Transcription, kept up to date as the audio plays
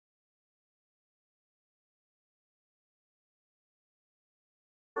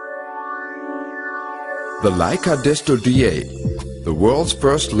The Leica DISTO D8, the world's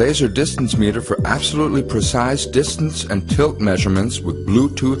first laser distance meter for absolutely precise distance and tilt measurements with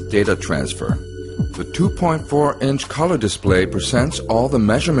Bluetooth data transfer. The 2.4-inch color display presents all the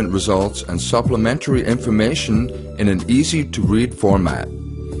measurement results and supplementary information in an easy-to-read format.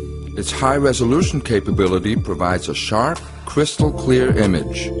 Its high-resolution capability provides a sharp, crystal-clear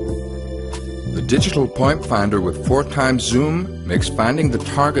image. The digital point finder with 4x zoom makes finding the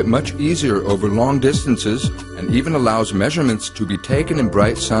target much easier over long distances and even allows measurements to be taken in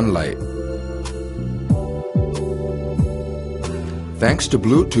bright sunlight. Thanks to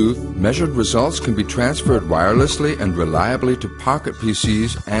Bluetooth, measured results can be transferred wirelessly and reliably to pocket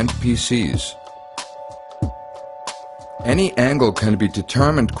PCs and PCs. Any angle can be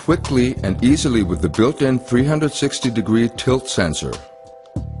determined quickly and easily with the built-in 360-degree tilt sensor.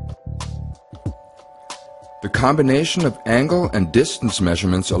 The combination of angle and distance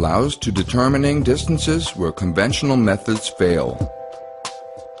measurements allows to determining distances where conventional methods fail.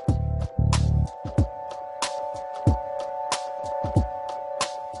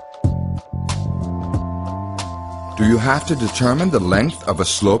 Do you have to determine the length of a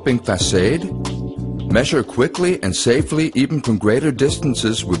sloping facade? Measure quickly and safely even from greater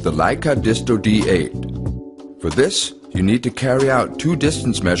distances with the Leica DISTO D8. For this, you need to carry out two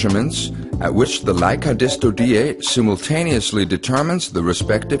distance measurements at which the Leica DISTO D8 simultaneously determines the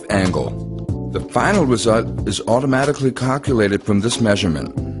respective angle. The final result is automatically calculated from this measurement.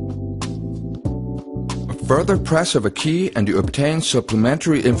 A further press of a key and you obtain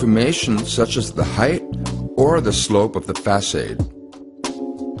supplementary information such as the height or the slope of the facade.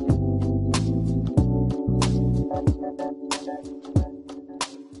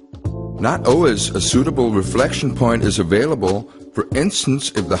 Not always a suitable reflection point is available, for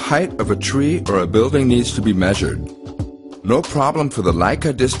instance if the height of a tree or a building needs to be measured. No problem for the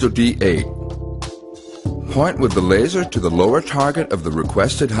Leica DISTO D8. Point with the laser to the lower target of the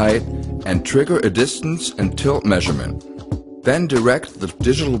requested height and trigger a distance and tilt measurement. Then direct the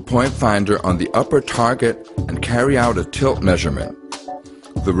digital point finder on the upper target and carry out a tilt measurement.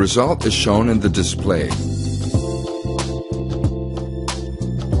 The result is shown in the display.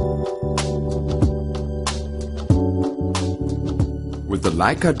 With the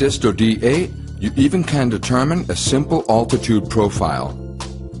Leica DISTO D8, you even can determine a simple altitude profile.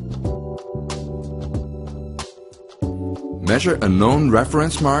 Measure a known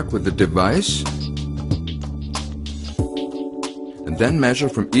reference mark with the device, and then measure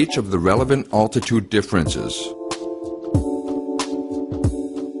from each of the relevant altitude differences.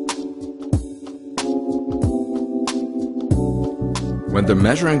 When the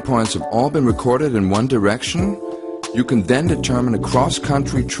measuring points have all been recorded in one direction, you can then determine a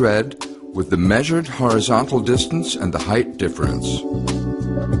cross-country tread with the measured horizontal distance and the height difference.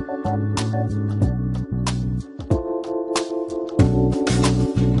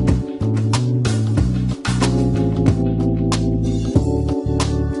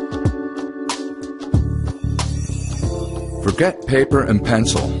 Forget paper and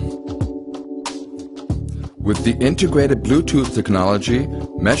pencil. With the integrated Bluetooth technology,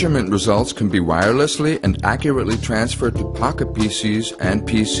 measurement results can be wirelessly and accurately transferred to pocket PCs and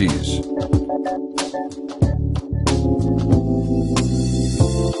PCs.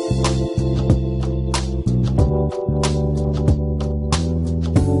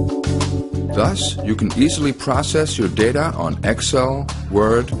 Thus, you can easily process your data on Excel,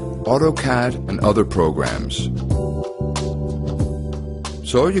 Word, AutoCAD, and other programs.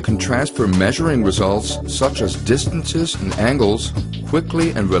 So you can transfer measuring results such as distances and angles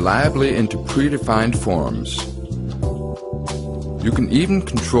quickly and reliably into predefined forms. You can even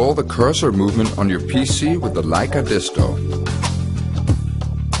control the cursor movement on your PC with the Leica DISTO.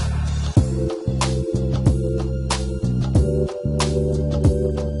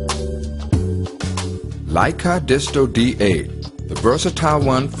 Leica DISTO D8, the versatile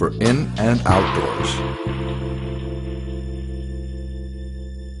one for in and outdoors.